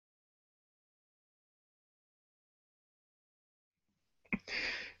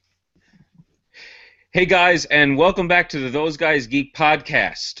Hey guys, and welcome back to the Those Guys Geek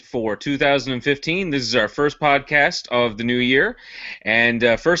podcast for 2015. This is our first podcast of the new year. And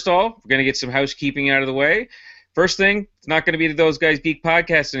first of all, we're going to get some housekeeping out of the way. First thing, it's not going to be the Those Guys Geek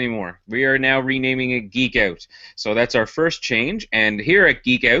podcast anymore. We are now renaming it Geek Out. So that's our first change. And here at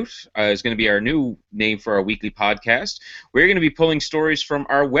Geek Out is going to be our new name for our weekly podcast. We're going to be pulling stories from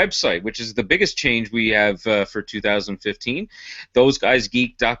our website, which is the biggest change we have for 2015,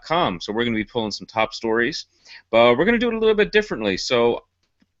 thoseguysgeek.com. So we're going to be pulling some top stories, but we're going to do it a little bit differently. So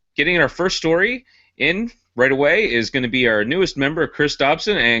getting our first story in right away is going to be our newest member, Chris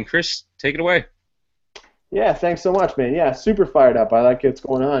Dobson. And Chris, take it away. Yeah, thanks so much, man. Yeah, super fired up. I like what's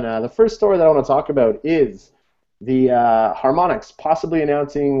going on. The first story that I want to talk about is the Harmonix possibly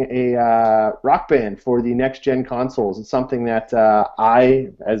announcing a rock band for the next-gen consoles. It's something that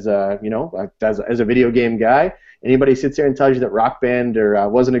I, as a as a video game guy, anybody sits there and tells you that Rock Band or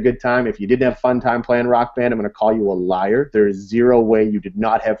wasn't a good time, if you didn't have fun time playing Rock Band, I'm going to call you a liar. There is zero way you did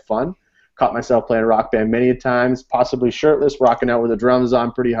not have fun. Caught myself playing Rock Band many a times, possibly shirtless, rocking out with the drums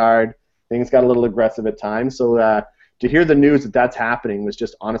on pretty hard. Things got a little aggressive at times, so to hear the news that that's happening was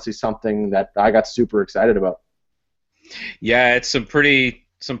just honestly something that I got super excited about. Yeah, it's some pretty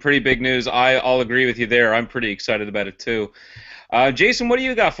big news. I'll agree with you there. I'm pretty excited about it too. Jason, what do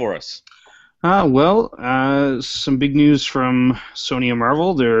you got for us? Some big news from Sony and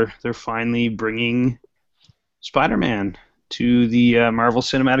Marvel. They're finally bringing Spider-Man to the Marvel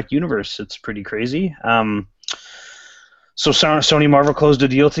Cinematic Universe. It's pretty crazy. So Sony and Marvel closed a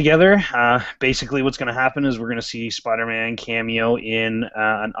deal together. Basically, what's going to happen is we're going to see Spider-Man cameo in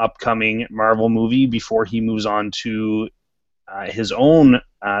an upcoming Marvel movie before he moves on to his own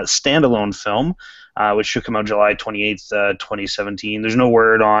standalone film, which should come out July 28th, 2017. There's no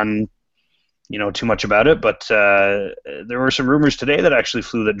word on too much about it, but there were some rumors today that actually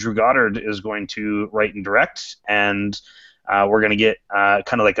flew that Drew Goddard is going to write and direct, and we're going to get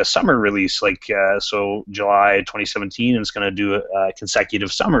kind of like a summer release, so July 2017, and it's going to do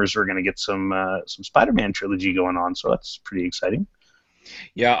consecutive summers. We're going to get some Spider-Man trilogy going on, so that's pretty exciting.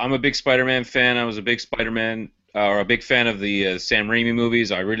 Yeah, I'm a big Spider-Man fan. I was a big a big fan of the Sam Raimi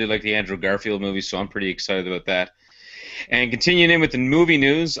movies. I really like the Andrew Garfield movies, so I'm pretty excited about that. And continuing in with the movie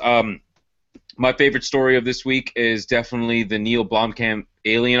news, my favorite story of this week is definitely the Neil Blomkamp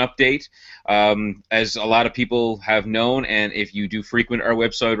Alien update. As a lot of people have known, and if you do frequent our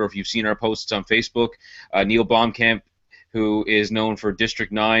website or if you've seen our posts on Facebook, Neil Blomkamp, who is known for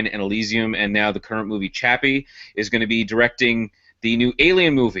District 9 and Elysium and now the current movie Chappie, is going to be directing the new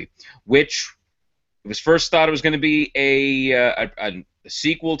Alien movie, which it was first thought it was going to be a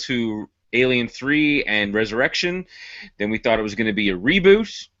sequel to Alien 3 and Resurrection. Then we thought it was going to be a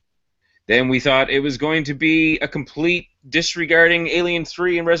reboot. Then we thought it was going to be a complete disregarding Alien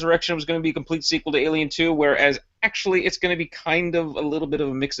 3 and Resurrection. It was going to be a complete sequel to Alien 2, whereas actually it's going to be kind of a little bit of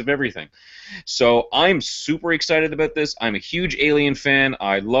a mix of everything. So I'm super excited about this. I'm a huge Alien fan.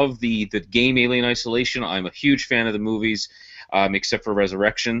 I love the game Alien Isolation. I'm a huge fan of the movies, except for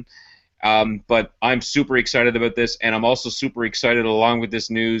Resurrection. But I'm super excited about this, and I'm also super excited along with this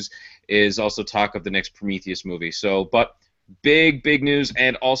news is also talk of the next Prometheus movie. But big news,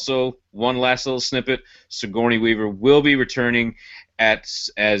 and also one last little snippet: Sigourney Weaver will be returning as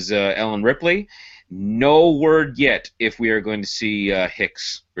Ellen Ripley. No word yet if we are going to see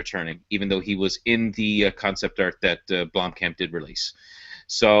Hicks returning, even though he was in the concept art that Blomkamp did release.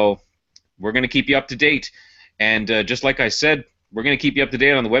 So we're going to keep you up to date, and just like I said, we're going to keep you up to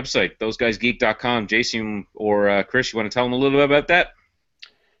date on the website, thoseguysgeek.com. Jason or Chris, you want to tell them a little bit about that?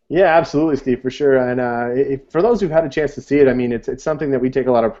 Yeah, absolutely, Steve, for sure. And for those who've had a chance to see it, I mean, it's something that we take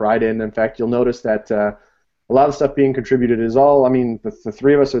a lot of pride in. In fact, you'll notice that a lot of stuff being contributed is all, I mean, the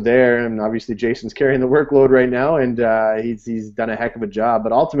three of us are there, and obviously Jason's carrying the workload right now, and he's done a heck of a job.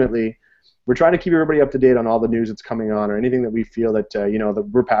 But ultimately, we're trying to keep everybody up to date on all the news that's coming on or anything that we feel that, that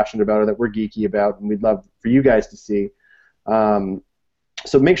we're passionate about or that we're geeky about, and we'd love for you guys to see.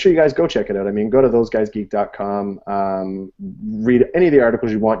 So make sure you guys go check it out. I mean, go to thoseguysgeek.com, read any of the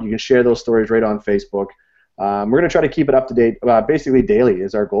articles you want. You can share those stories right on Facebook. We're going to try to keep it up to date, basically daily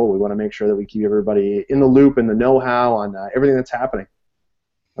is our goal. We want to make sure that we keep everybody in the loop and the know-how on everything that's happening.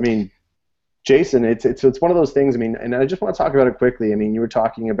 I mean, Jason, it's one of those things. I mean, and I just want to talk about it quickly. I mean, you were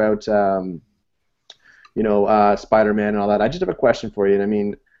talking about Spider-Man and all that. I just have a question for you. And I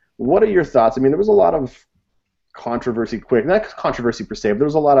mean, what are your thoughts? I mean, there was a lot of controversy not controversy per se, but there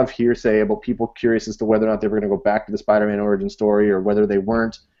was a lot of hearsay about people curious as to whether or not they were going to go back to the Spider-Man origin story or whether they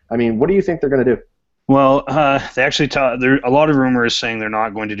weren't. I mean, what do you think they're going to do? Well, they actually there a lot of rumors saying they're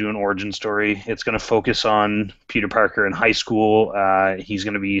not going to do an origin story. It's going to focus on Peter Parker in high school. He's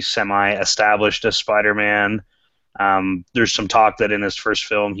going to be semi-established as Spider-Man. There's some talk that in his first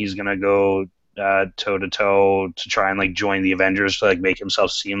film he's going to go toe to toe to try and like join the Avengers to like make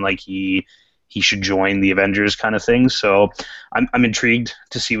himself seem like he should join the Avengers kind of thing. So I'm intrigued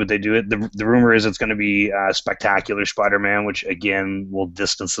to see what they do. It the rumor is it's going to be Spectacular Spider-Man, which again will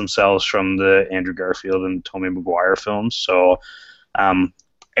distance themselves from the Andrew Garfield and Tobey Maguire films. So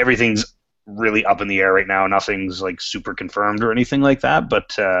everything's really up in the air right now. Nothing's like super confirmed or anything like that.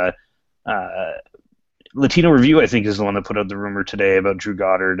 But Latino Review, I think, is the one that put out the rumor today about Drew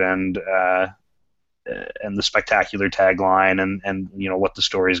Goddard and the spectacular tagline and you know what the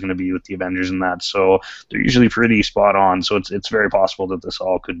story is going to be with the Avengers and that. So they're usually pretty spot on. So it's very possible that this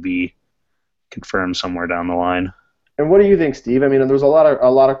all could be confirmed somewhere down the line. And what do you think, Steve? I mean, there was a lot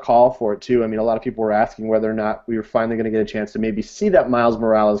of call for it too. I mean, a lot of people were asking whether or not we were finally going to get a chance to maybe see that Miles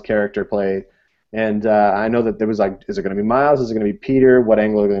Morales character play. And I know that there was like, is it going to be Miles? Is it going to be Peter? What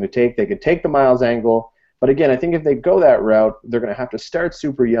angle are they going to take? They could take the Miles angle, but again, I think if they go that route, they're going to have to start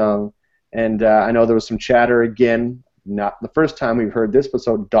super young. And I know there was some chatter again, not the first time we've heard this, but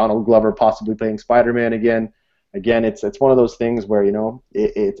so Donald Glover possibly playing Spider-Man again. Again, it's one of those things where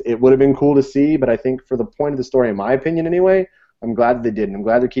it would have been cool to see, but I think for the point of the story, in my opinion anyway, I'm glad that they didn't. I'm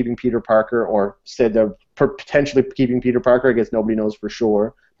glad they're keeping Peter Parker, or said they're potentially keeping Peter Parker. I guess nobody knows for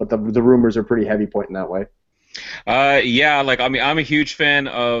sure, but the rumors are pretty heavy pointing that way. Yeah, like I mean, I'm a huge fan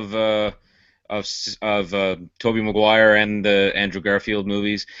of Tobey Maguire and the Andrew Garfield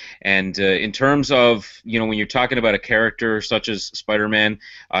movies. And in terms of when you're talking about a character such as Spider-Man,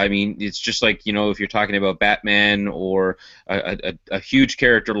 I mean it's just like if you're talking about Batman or a huge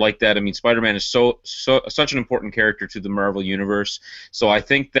character like that. I mean Spider-Man is such an important character to the Marvel universe. So I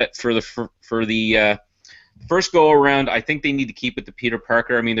think that for the first go around, I think they need to keep it to Peter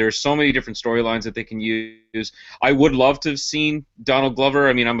Parker. I mean, there are so many different storylines that they can use. I would love to have seen Donald Glover.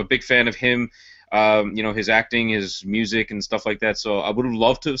 I mean, I'm a big fan of him. His acting, his music, and stuff like that. So I would have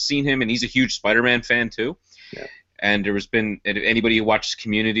loved to have seen him, and he's a huge Spider-Man fan too. Yeah. And there has been anybody who watches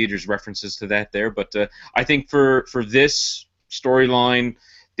Community, there's references to that there. But I think for this storyline,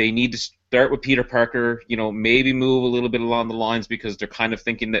 they need to start with Peter Parker. Maybe move a little bit along the lines because they're kind of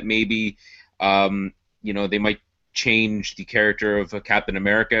thinking that maybe. They might change the character of Captain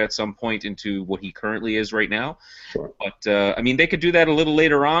America at some point into what he currently is right now. Sure. But, I mean, they could do that a little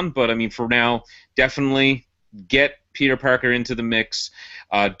later on, but, I mean, for now, definitely get Peter Parker into the mix.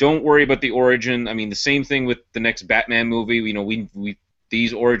 Don't worry about the origin. I mean, the same thing with the next Batman movie. We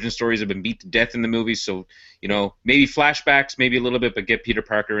these origin stories have been beat to death in the movies, so, maybe flashbacks, maybe a little bit, but get Peter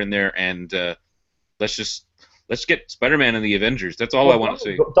Parker in there, and let's get Spider-Man and the Avengers. That's all I want to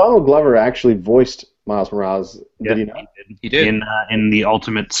see. Donald Glover actually voiced Miles Morales. Did he not? He did. In the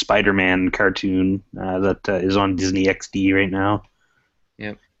Ultimate Spider-Man cartoon that is on Disney XD right now.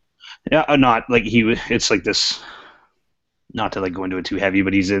 Yeah. Yeah, not like he was. It's like this. Not to like go into it too heavy,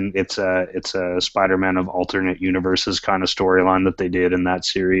 but it's a Spider-Man of alternate universes kind of storyline that they did in that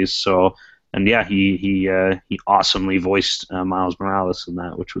series. So, and yeah, he awesomely voiced Miles Morales in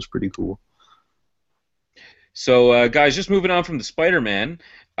that, which was pretty cool. So, guys, just moving on from the Spider-Man,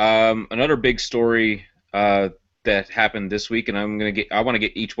 another big story that happened this week, and I want to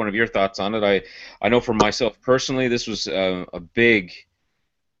get each one of your thoughts on it. I know for myself personally, this was a big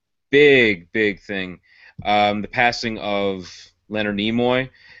thing. The passing of Leonard Nimoy,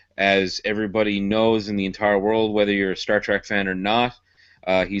 as everybody knows in the entire world, whether you're a Star Trek fan or not,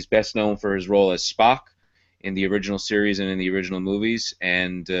 he's best known for his role as Spock in the original series and in the original movies,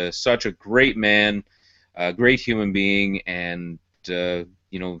 and such a great man. A great human being, and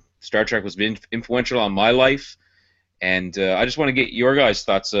Star Trek was influential on my life, and I just want to get your guys'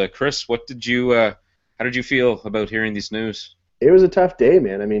 thoughts. Chris, how did you feel about hearing this news? It was a tough day,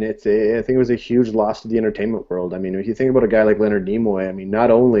 man. I mean, I think it was a huge loss to the entertainment world. I mean, if you think about a guy like Leonard Nimoy, I mean, not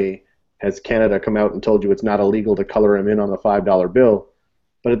only has Canada come out and told you it's not illegal to color him in on the $5 bill,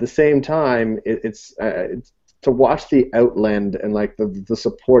 but at the same time, it's to watch the outland and like the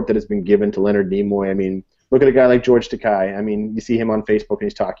support that has been given to Leonard Nimoy. I mean, look at a guy like George Takei. I mean, you see him on Facebook and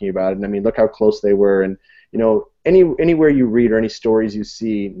he's talking about it, and I mean, look how close they were. And anywhere you read or any stories you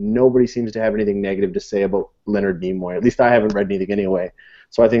see, nobody seems to have anything negative to say about Leonard Nimoy. At least I haven't read anything anyway.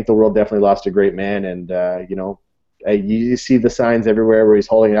 So I think the world definitely lost a great man. And you see the signs everywhere where he's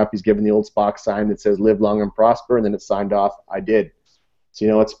holding it up. He's giving the old Spock sign that says "Live long and prosper," and then it's signed off, "I did."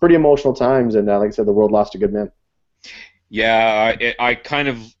 So it's pretty emotional times, and like I said, the world lost a good man. Yeah, I kind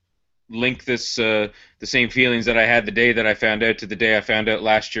of link this the same feelings that I had the day that I found out to the day I found out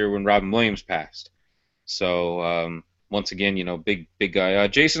last year when Robin Williams passed. So once again, big guy.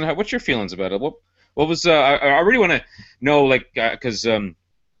 Jason, what's your feelings about it? What was I really want to know, like, because me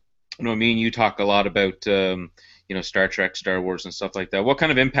and you talk a lot about Star Trek, Star Wars, and stuff like that. What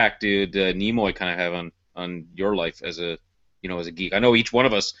kind of impact did Nimoy kind of have on your life as a as a geek? I know each one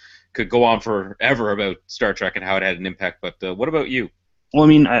of us could go on forever about Star Trek and how it had an impact, but what about you? Well, I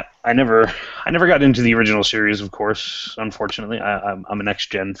mean, I never got into the original series, of course. Unfortunately, I'm a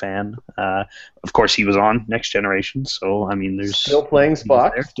Next Gen fan. Of course, he was on Next Generation, so I mean, there's still playing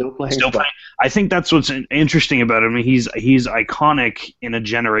Spock. Still playing. I think that's what's interesting about him. He's iconic in a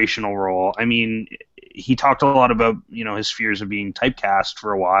generational role. I mean, he talked a lot about his fears of being typecast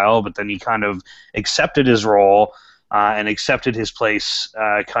for a while, but then he kind of accepted his role and accepted his place,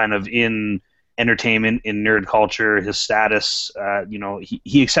 kind of in entertainment, in nerd culture, his status.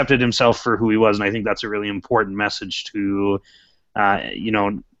 He accepted himself for who he was, and I think that's a really important message to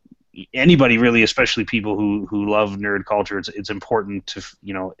anybody, really, especially people who love nerd culture. It's important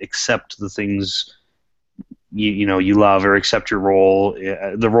to accept the things you love, or accept your role,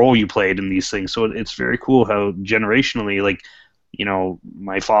 the role you played in these things. So it's very cool how generationally, like,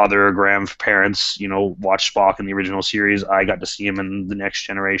 my father or grandparents, watched Spock in the original series. I got to see him in the Next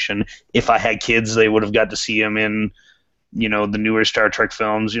Generation. If I had kids, they would have got to see him in, the newer Star Trek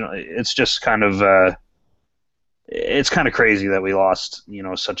films. It's just kind of, it's kind of crazy that we lost,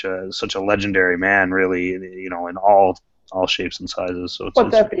 such a legendary man, really, in all shapes and sizes. So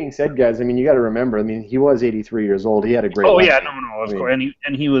but that being said, guys, I mean, you got to remember, I mean, he was 83 years old. He had a great life. Yeah, no, of course,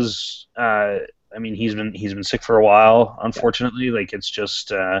 and he was. I mean, he's been sick for a while, unfortunately. Like, it's just,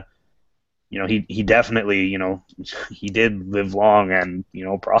 he definitely, he did live long and,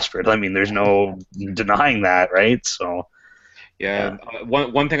 prospered. I mean, there's no denying that, right? So. Yeah.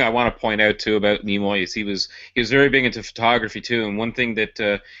 One thing I want to point out too about Nimoy is he was very big into photography too, and one thing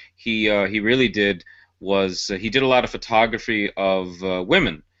that he really did was he did a lot of photography of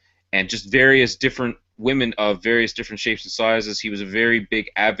women, and just various different women of various different shapes and sizes. He was a very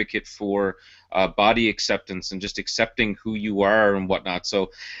big advocate for body acceptance and just accepting who you are and whatnot.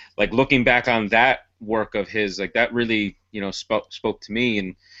 So, like, looking back on that work of his, like, that really spoke to me,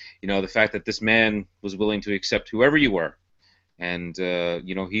 and the fact that this man was willing to accept whoever you were, and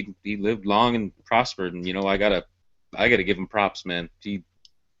he lived long and prospered, and I gotta give him props, man. He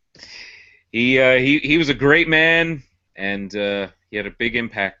was a great man, and he had a big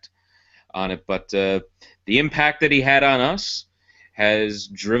impact on it, but the impact that he had on us has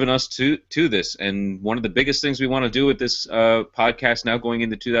driven us to this. And one of the biggest things we want to do with this podcast now going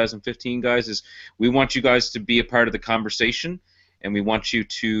into 2015, guys, is we want you guys to be a part of the conversation, and we want you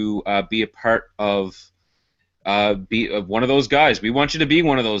to be a part of one of those guys. We want you to be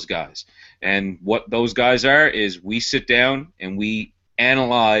one of those guys. And what those guys are is we sit down and we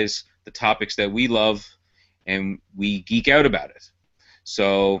analyze the topics that we love, and we geek out about it.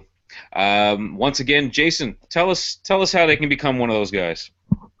 So once again, Jason, tell us how they can become one of those guys.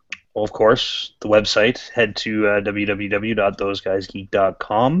 Well, of course, the website. Head to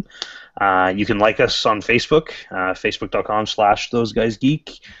www.thoseguysgeek.com. You can like us on Facebook,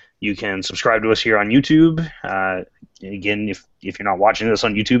 facebook.com/thoseguysgeek. You can subscribe to us here on YouTube. Again, if you're not watching this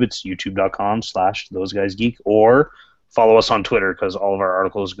on YouTube, it's youtube.com/thoseguysgeek, or follow us on Twitter, because all of our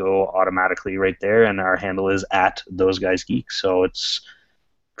articles go automatically right there, and our handle is @thoseguysgeek. So it's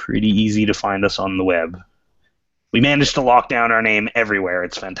pretty easy to find us on the web. We managed to lock down our name everywhere.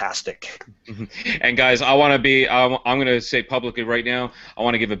 It's fantastic. And guys, I'm going to say publicly right now, I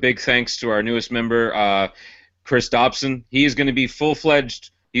want to give a big thanks to our newest member, Chris Dobson. He is going to be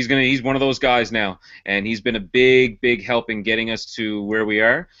full-fledged. He's one of those guys now, and he's been a big help in getting us to where we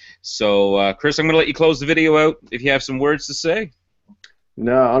are. So, Chris, I'm going to let you close the video out if you have some words to say.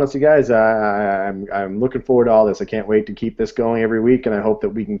 No, honestly, guys, I'm looking forward to all this. I can't wait to keep this going every week, and I hope that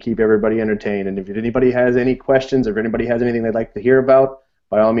we can keep everybody entertained. And if anybody has any questions, or if anybody has anything they'd like to hear about,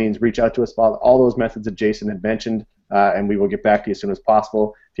 by all means, reach out to us about all those methods that Jason had mentioned, and we will get back to you as soon as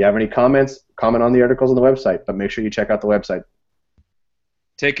possible. If you have any comments, comment on the articles on the website, but make sure you check out the website.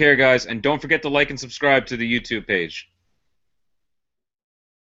 Take care, guys, and don't forget to like and subscribe to the YouTube page.